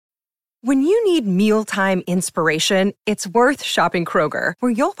When you need mealtime inspiration, it's worth shopping Kroger,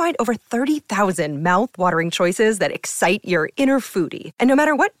 where you'll find over 30,000 mouth-watering choices that excite your inner foodie. And no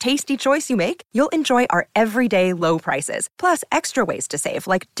matter what tasty choice you make, you'll enjoy our everyday low prices, plus extra ways to save,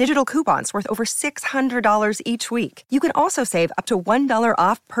 like digital coupons worth over $600 each week. You can also save up to $1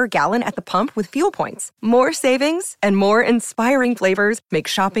 off per gallon at the pump with fuel points. More savings and more inspiring flavors make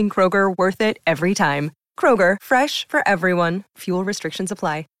shopping Kroger worth it every time. Kroger, fresh for everyone. Fuel restrictions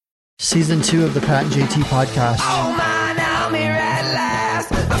apply. Season 2 of the Pat and JT podcast. Oh man, I'm here at last.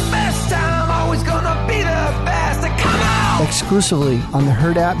 The best time, always gonna be the best. Come on! Exclusively on the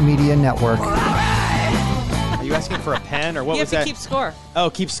Herd App Media Network. Are you asking for a pen or what was that? You have to keep score.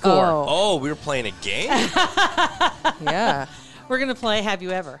 Oh, keep score. Oh, we were playing a game? Yeah. We're going to play Have You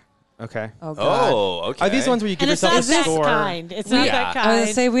Ever? Okay. Oh, God. Oh, okay. Are these ones where you give And it's yourself not a that score? kind. It's not that kind. I was going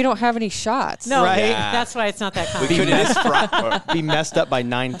to say, we don't have any shots. No, Right? Yeah. that's why it's not that kind. We could Be messed up by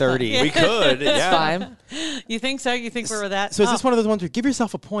 9:30. We could. It's Yeah. fine. You think so? You think we're that? So is this one of those ones where give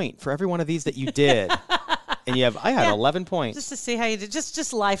yourself a point for every one of these that you did? And you have, I had 11 points. Just to see how you did.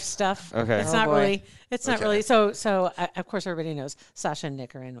 Just life stuff. Okay. It's Oh, not boy. really. It's not really. So of course everybody knows Sasha and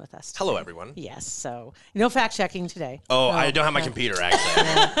Nick are in with us. Hello, everyone. Yes. So no fact checking today. Oh, I don't have my computer,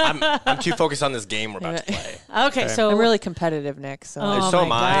 actually. I'm too focused on this game we're about to play. Okay. So I'm really competitive, Nick. So Oh, So my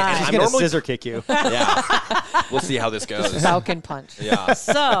am I. God. And She's I'm going to normally scissor kick you. Yeah. We'll see how this goes. Falcon punch. Yeah.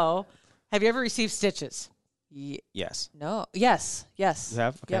 So have you ever received stitches? Yes. No. Yes. Yes. You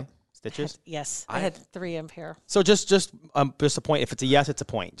have? Okay. Yep. Stitches? Yes. I had 3 pair. So just a point. If it's a yes, it's a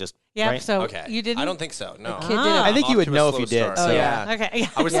point. Just Yeah. right? So Okay. you didn't. I don't think so. No. kid did Ah. I think I'm you off would to a know if slow you did. start. So Oh, yeah. yeah. Okay.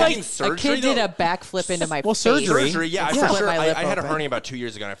 I was Like, thinking surgery. a kid did though. a backflip into my Well, face. surgery. Yeah, Yeah. for Split sure. my lip I had a open. hernia about 2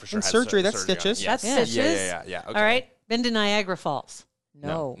 years ago, and I for sure And had surgery, that's surgery on it. stitches. Yeah. That's Yeah, stitches. Yeah. Okay. All right. Been to Niagara Falls?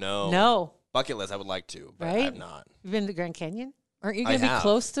 No. No. Bucket list, I would like to, but I Right? have not. You've been to Grand Canyon? Aren't you I going to be have.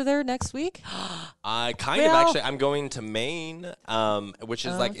 close to there next week? I kind of Well- actually. I'm going to Maine, which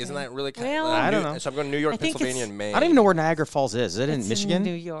is like, isn't that really kind Well- of? I don't know. So I'm going to New York, I think Pennsylvania, it's- and Maine. I don't even know where Niagara Falls is. Is it in It's Michigan?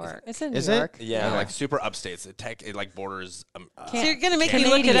 New York. It's in Is New it? York. Yeah, like super upstate. It like borders. So you're going to make me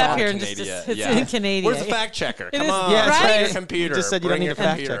look it Canada. up here in just Canada, it's yeah. in Canadian. Where's the fact checker? Come is- on, Yeah, that's bring right. your computer. You just said you don't Bring need your a fact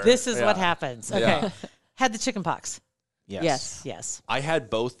computer. checker. This is Yeah. what happens. Okay. Yeah. Had the chicken pox. Yes. Yes. I had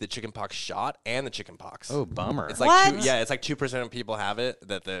both the chickenpox shot and the chickenpox. Oh, bummer. It's like What? it's like 2% of people have it.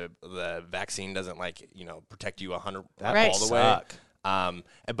 That the vaccine doesn't protect you 100 Right. all the way. Suck.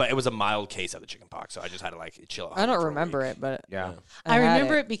 But it was a mild case of the chickenpox, so I just had to chill out. I don't for a remember week. it, but Yeah. I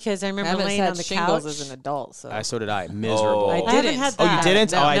remember it because I I remember haven't laying had on the shingles couch. as an adult, so So did I. Miserable. Oh. I didn't. haven't had Oh, that. you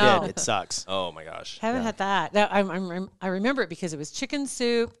didn't? No, Oh, I no. did. It sucks. Oh my gosh. Haven't had that. No, I remember it because it was chicken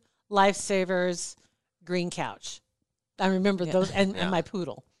soup, Lifesavers, green couch. I remember those and my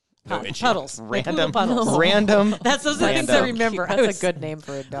poodle. No itchy. Puddles. My poodle Random. puddles. Random. That's those are the things I Random. remember. I That's was- a good name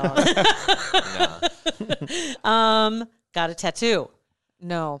for a dog. got a tattoo.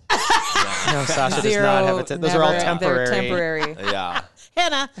 No. No, Sasha does Zero. not have a Those are all never. temporary. They're temporary. Yeah.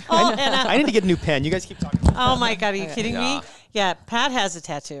 Henna. Oh, henna. I need to get a new pen. You guys keep talking. Oh my God, are you kidding Yeah. me? Yeah, Pat has a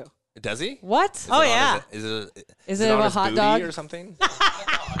tattoo. Does he? What? Is Oh, it on yeah. his- Is it it on a his hot booty dog? or something?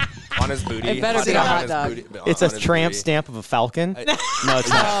 On his booty. It better Hot be a dog hot on his dog. booty- It's on a his tramp booty. stamp of a falcon. No, it's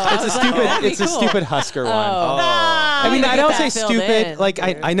not. It's a stupid. that'd be It's a cool. stupid Husker one. Oh. Ah, I mean, to I get don't that say filled stupid. in, Like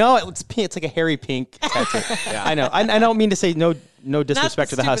dude. I know it's pink. It's like a hairy pink tattoo. I know. I don't mean to say no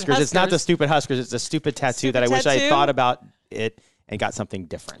disrespect to the stupid Huskers. It's not the Huskers. stupid Huskers. It's a stupid tattoo that I Stupid wish I had tattoo? thought about it and got something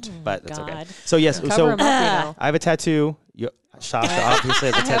different. But that's okay. God. So yes. Cover So 'em up, you know. I have a tattoo. Sasha obviously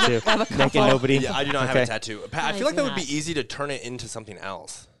has a tattoo. Nick and nobody. Yeah, I do not have Okay. a tattoo. Pat, I I feel like do that would be not. easy to turn it into something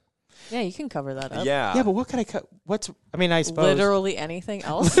else. Yeah, you can cover that up. Yeah. Yeah, but what could I cut? I mean, I suppose Literally anything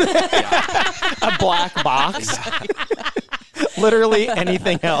else. a black box. Literally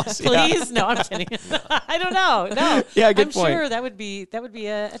anything else. Yeah. Please, no, I'm kidding. I don't know. No, Yeah, good I'm point. sure that would be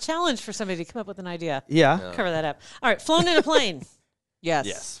a challenge for somebody to come up with an idea. Yeah. Cover that up. All right, flown in a plane. yes.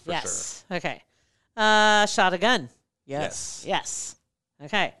 Yes, for Yes. Okay. Shot a gun. Yes. Yes.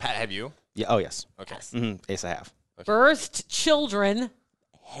 Okay. Pat, have you? Yeah. Oh yes. Okay. Yes, I have. Birthed children.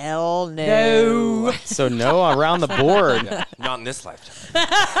 Hell no. So no around the board. Not in this lifetime.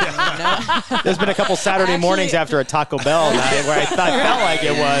 There's been a couple Saturday Actually- mornings after a Taco Bell night where I felt like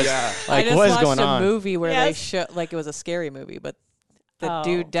it was I like just what is watched going a on? movie where they Yes. show like it was a scary movie, but the Oh.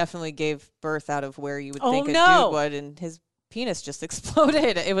 dude definitely gave birth out of where you would Oh, think a no. dude would, and his penis just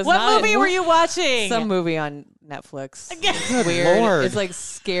exploded. It was What not movie were you watching? Some movie on Netflix. Good Weird. Lord. It's like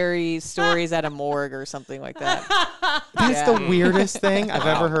scary stories at a morgue or something like that. That's the weirdest thing I've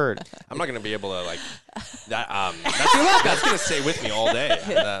ever heard. I'm not gonna be able to like that. That's gonna stay with me all day.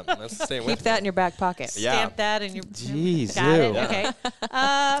 That's staying with Keep that in your back pocket. Yeah. Stamp that in your. Jeez, Got it. ew.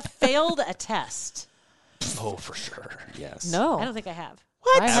 Okay. Failed a test. me. Oh, for sure. Yes. No. I don't think I have.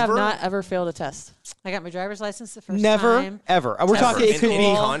 I have Ever? not ever failed a test. I got my driver's license the first Never, time. ever. We're talking. It In could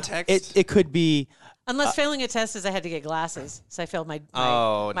any be context. It could be. Unless failing a test is I had to get glasses, so I failed my.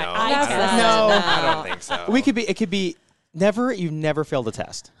 Oh my no. eye That's test. No. I don't think so. We could be. It could be. Never. You've never failed a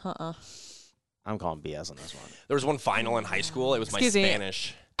test. I'm calling BS on this one. There was one final in high school. It was Excuse my me.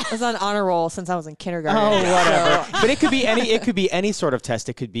 Spanish. I was on honor roll since I was in kindergarten. Oh, whatever. So- But it could be any. It could be any sort of test.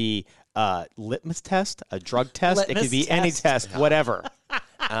 It could be a litmus test, a drug test. It Litmus could be any test. test. Whatever.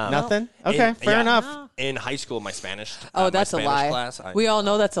 Nothing. Okay, fair yeah. enough. In high school, my Spanish. Oh, my that's a Spanish lie. Class, We all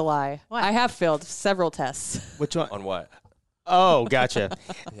know that's a lie. What? I have failed several tests. Which one? on what? Oh, gotcha.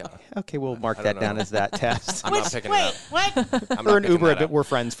 Yeah. Okay, we'll mark I that don't down know. as that test. I'm not picking it Wait, up. what? I'm Her not and picking Uber that have been, up. we're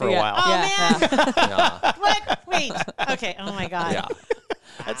friends for a Yeah. while. Oh Yeah, man, Yeah. what? Wait. Okay. Oh my god. Yeah.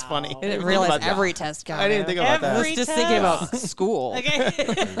 That's funny. I didn't Think realize about that. every test counted. I didn't think about I that. was Every just thinking about test. school.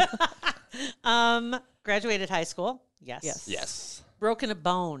 Okay. Graduated high school. Yes. Yes. Yes. Broken a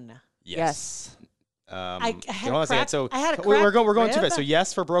bone. Yes. I had hold on a a second. crack- So I had a we're cracked going too rib. fast. So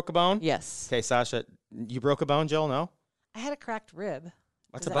yes for broke a bone. Yes. Okay, Sasha, you broke a bone. Jill, no. I had a cracked rib.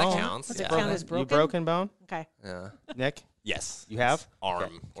 What's Does a that bone? counts? Does Yeah. it count as You broken? broken bone. Okay. Yeah. Nick, Yes. you have Arm.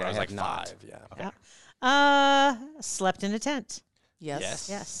 Okay. When I was I like have not. 5. Yeah. Slept in a tent. Yes. Yes.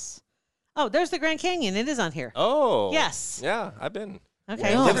 Yes. Oh, there's the Grand Canyon. It is on here. Oh. Yes. Yeah, I've been.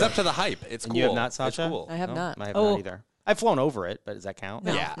 Okay. It No. lives up to the hype. It's And cool. you have not, Sasha? It's cool. I have No, not. I have Oh. not either. I've flown over it, but does that count?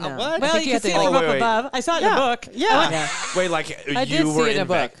 No. Yeah. No. What? Well, think you you can see have it to- from Oh, up wait, wait. above. I saw it in the book. Yeah. Yeah. Wait, like I did you were see it in in a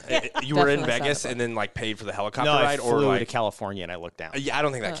book. You were in Definitely saw Vegas the book. and then like paid for the helicopter No, I ride, or flew like to California and I looked down. Yeah, I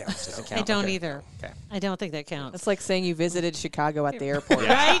don't think that counts. Does it I count? don't Okay. either. Okay. I don't think that counts. It's like saying you visited Chicago at the airport.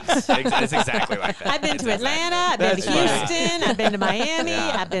 Right? It's exactly like that. I've been It's to Atlanta. I've been to That's funny. Houston. I've been to Miami.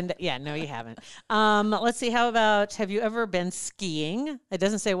 Yeah. I've been to, yeah, no, you haven't. Let's see. How about, have you ever been skiing? It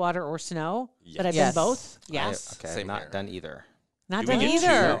doesn't say water or snow, but I've Yes. been both. Yes. Okay, Same not here. done either. Not Do we done get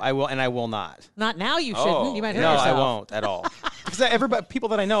either. No, I will, and I will not. Not now. You shouldn't. Oh. You might hurt No, yourself. I won't at all. Because everybody, people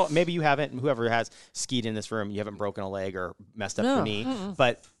that I know, maybe you haven't. Whoever has skied in this room, you haven't broken a leg or messed up your No. knee.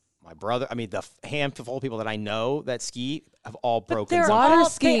 But my brother, I mean, the handful of people that I know that ski have all broken. they're something. Water all-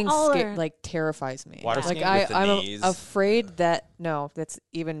 skiing they all are- like terrifies me. Water like skiing I, with the I'm knees. afraid that that's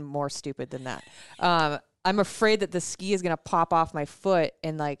even more stupid than that. I'm afraid that the ski is gonna pop off my foot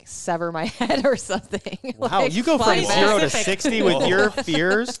and like sever my head or something. Wow, Like, you go fly from back. 0 to Specific. 60 with your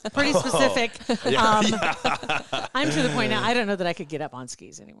fears. Pretty specific. I'm to the point now. I don't know that I could get up on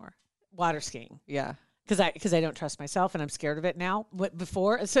skis anymore. Water skiing. Yeah. Because I don't trust myself and I'm scared of it now. What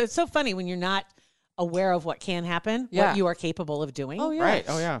before? So it's so funny when you're not aware of what can happen, Yeah. what you are capable of doing. Oh yeah. Right.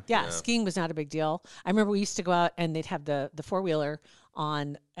 Oh yeah. Yeah, skiing was not a big deal. I remember we used to go out and they'd have the 4-wheeler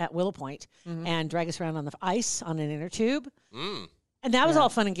on at Willow Point and drag us around on the ice on an inner tube. And that was all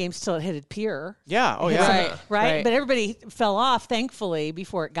fun and games till it hit a pier. Yeah. Oh yeah. Right. Right? But everybody fell off, thankfully,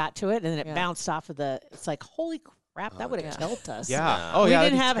 before it got to it, and then it Yeah. bounced off of the. It's like, holy crap, that would have killed us. Yeah. Oh we yeah.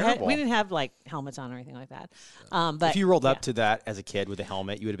 didn't that'd have be terrible. we didn't have like helmets on or anything like that. But If you rolled yeah, up to that as a kid with a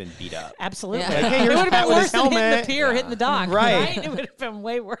helmet, you would have been beat up. absolutely, Yeah. Like, hey, it here's would have Pat been with worse his than hitting the helmet. pier, hitting the dock. Right. It would have been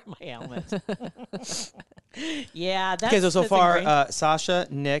way worse. My helmet. Yeah. That's, Okay, so that's far, ingrained. Sasha,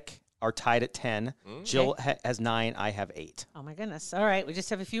 Nick are tied at 10. Jill has 9. I have 8. Oh my goodness! All right, we just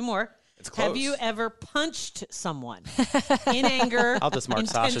have a few more. It's Have close. you ever punched someone in anger? I'll just mark inten-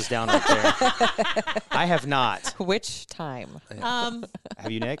 Sasha's down right there. I have not. Which time?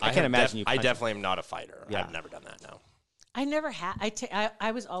 Have you, Nick? I have can't imagine you. I punched- definitely am not a fighter. Yeah. I've never done that. No. I never had.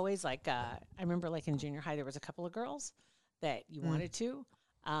 I was always like. I remember like in junior high, there was a couple of girls that you wanted to,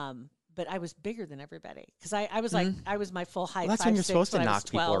 but I was bigger than everybody because I was like I was my full height. Well, that's when you're 5'6" supposed to when I was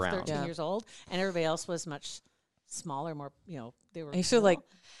knock people 12, around. 13 Yeah. years old, and everybody else was much smaller, more. They were. I used to like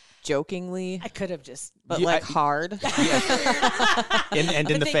jokingly, I could have just. but You- like I- hard. and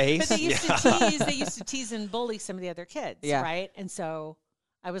in the face. But they used to tease. They used to tease and bully some of the other kids, Yeah. right? And so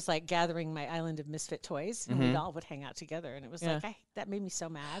I was like gathering my island of misfit toys, and we all would hang out together, and it was Yeah. like that made me so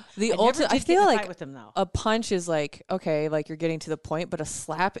mad. The I never ultimate, I did get in feel a like fight with them though. a punch is like okay, like you're getting to the point, but a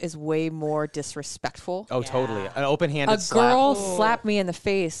slap is way more disrespectful. Oh, totally. Yeah. An open-handed A slap. girl slapped me in the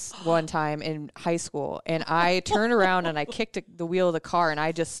face one time in high school, and I turned around and I kicked the wheel of the car, and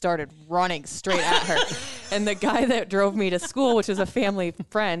I just started running straight at her. And the guy that drove me to school, which was a family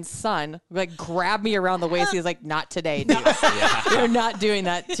friend's son, like grabbed me around the waist. He was like, "Not today, dude. You're not doing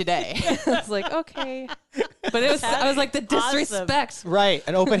that today." I was like, "Okay," but I was like, the disrespect. Right.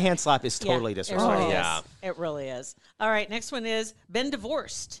 An open hand slap is totally disrespectful. Yeah. It really is. All right, next one is been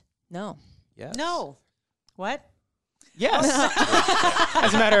divorced. No. Yes. No. What? Yes.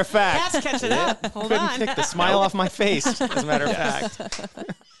 As a matter of fact. That's catching up. Hold Couldn't on. kick the smile off my face, as a matter of fact.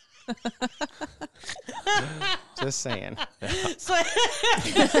 Just saying. So-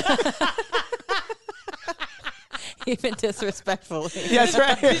 Even disrespectfully. Yeah, that's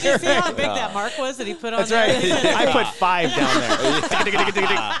right. Did you see how big that mark was that he put on That's there? right. I put 5 down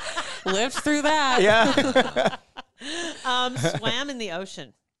there. Lived through that. Yeah. Swam in the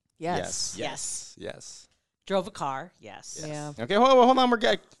ocean. Yes. Yes. Yes. Drove a car. Yes. Yeah. Okay, hold on. We're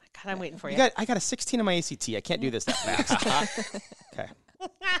good. God, I'm waiting for you. I got a 16 on my ACT. I can't do this that fast. Okay.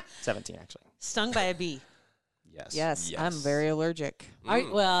 17, actually. Stung by a bee. Yes. I'm very allergic.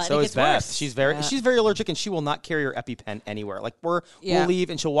 Well, So it is gets Beth. worse. She's very allergic, and she will not carry her EpiPen anywhere. Like we'll Yeah. leave,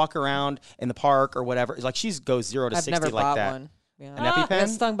 and she'll walk around in the park or whatever. It's like she goes 0 to I've 60 never like bought that. one. Yeah. An I got EpiPen?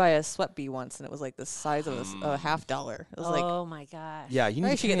 stung by a sweat bee once, and it was like the size of a $50. It was like, Oh my gosh. Yeah, you I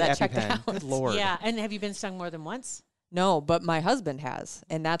need to should get get an that checked EpiPen. out. Good lord. Yeah. And have you been stung more than once? no, but my husband has,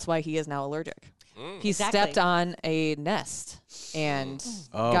 and that's why he is now allergic. He Exactly. stepped on a nest and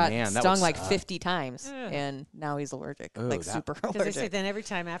Oh, got man, that stung would like suck. 50 times, and now he's allergic, like that- super Because they say allergic. then every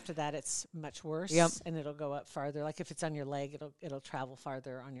time after that it's much worse. Yep. And it'll go up farther. Like if it's on your leg, it'll travel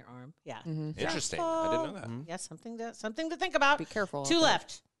farther on your arm. Yeah. Interesting. I didn't know that. Yeah, something to think about. Be careful. 2 out there.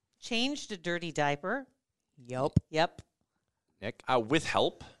 left. Changed a dirty diaper. Yup. Yep. Nick? With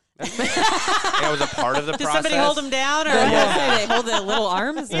help? I was a part of the Did process. somebody hold him down or? They hold the little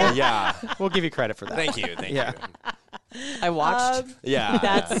arms. Yeah. We'll give you credit for that. Thank you. Thank Yeah. you. I watched. Yeah.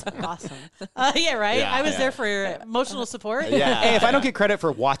 That's awesome. Yeah, right. Yeah, I was yeah. there for your emotional support. Yeah. Hey, if I don't get credit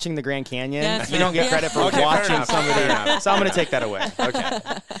for watching the Grand Canyon, That's you don't get right. credit for Okay, fair watching enough, somebody. fair enough. So I'm going to take that away. Okay.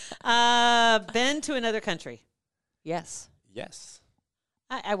 Been to another country. Yes. Yes.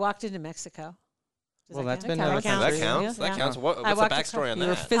 I walked into Mexico. Does Well, that that's count? been That another counts. That country. counts. Yeah. That counts. I What's the walked backstory on You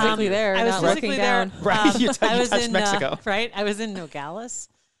were that? physically there, I was not physically looking there. down. Right, you touched in Mexico. Right, I was in Nogales,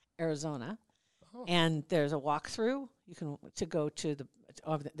 Arizona, and there's a walkthrough. You can to go to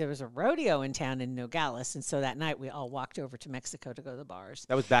there was a rodeo in town in Nogales, and so that night we all walked over to Mexico to go to the bars.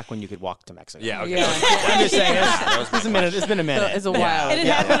 That was back when you could walk to Mexico. Yeah. Okay. Yeah. I'm just saying. That was It's a minute. It's been a minute. It's a while. And it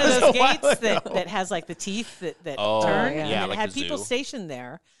Yeah. had one of It was those a while gates ago. that has like the teeth that Oh, turn. yeah. And Yeah, it like had the people zoo. stationed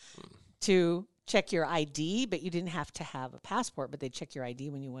there to check your ID, but you didn't have to have a passport, but they'd check your ID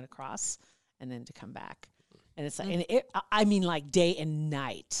when you went across and then to come back. And it's like, and I mean like day and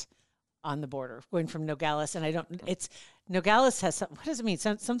night on the border going from Nogales. And Nogales has what does it mean?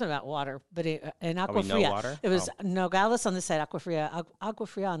 Something about water, but in Agua we know Fria. water? It was Nogales on this side, Agua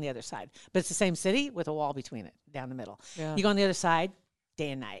Fria on the other side. But it's the same city with a wall between it down the middle. Yeah. You go on the other side, day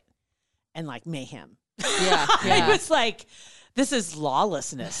and night, and like mayhem. Yeah. It was like, this is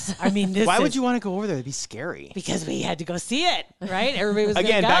lawlessness. I mean, Why would you want to go over there? It'd be scary. Because we had to go see it, right? Everybody was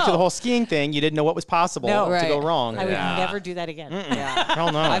Again, gonna back to go. the whole skiing thing. You didn't know what was possible No. to Right. go wrong. I would Yeah. never do that again. Yeah.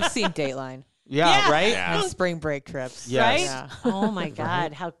 Hell no. I've seen Dateline. Yeah, right? Yeah. On spring break trips. Yes. Right? Yeah. Oh my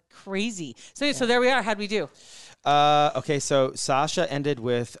God, how crazy! So there we are. How'd we do? Okay, so Sasha ended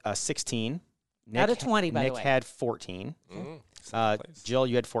with 16. Out of 20, by the Nick way. had 14. Jill,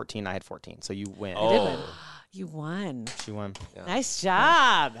 you had 14. I had 14. So you win. Oh. You won. She won. Nice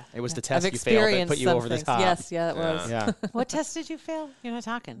job. It was the I've test you failed that experienced put you some over the things. top. Yes, yeah, that was. Yeah. What test did you fail? You're not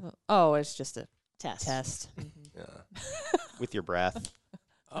talking. Oh, it's just a Test. test. With your breath.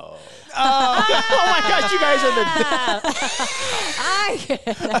 Oh my gosh, you guys are the.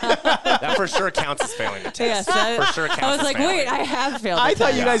 That for sure counts as failing the test. Yes, For sure counts I was as like, failing. wait, I have failed. I the thought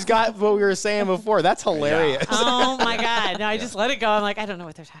test. you guys got what we were saying before. That's hilarious. Oh my God! No, I just let it go. I'm like, I don't know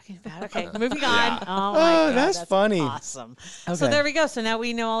what they're talking about. Okay, moving on. Oh my Oh, God, that's funny. Awesome. So Okay. there we go. So now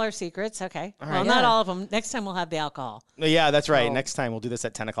we know all our secrets. Okay. Well, not all of them. Next time we'll have the alcohol. Yeah, that's right. Next time we'll do this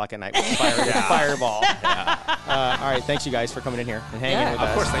at 10 o'clock at night with Fireball. All right, thanks you guys for coming in here and hanging with us.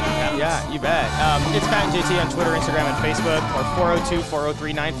 Of course, thank you for having us. Yeah, you bet. It's Pat and JT on Twitter, Instagram, and Facebook, or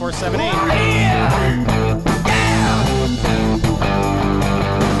 402-403-9478.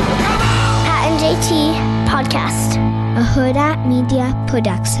 Pat and JT Podcast, a Huda Media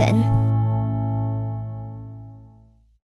Production.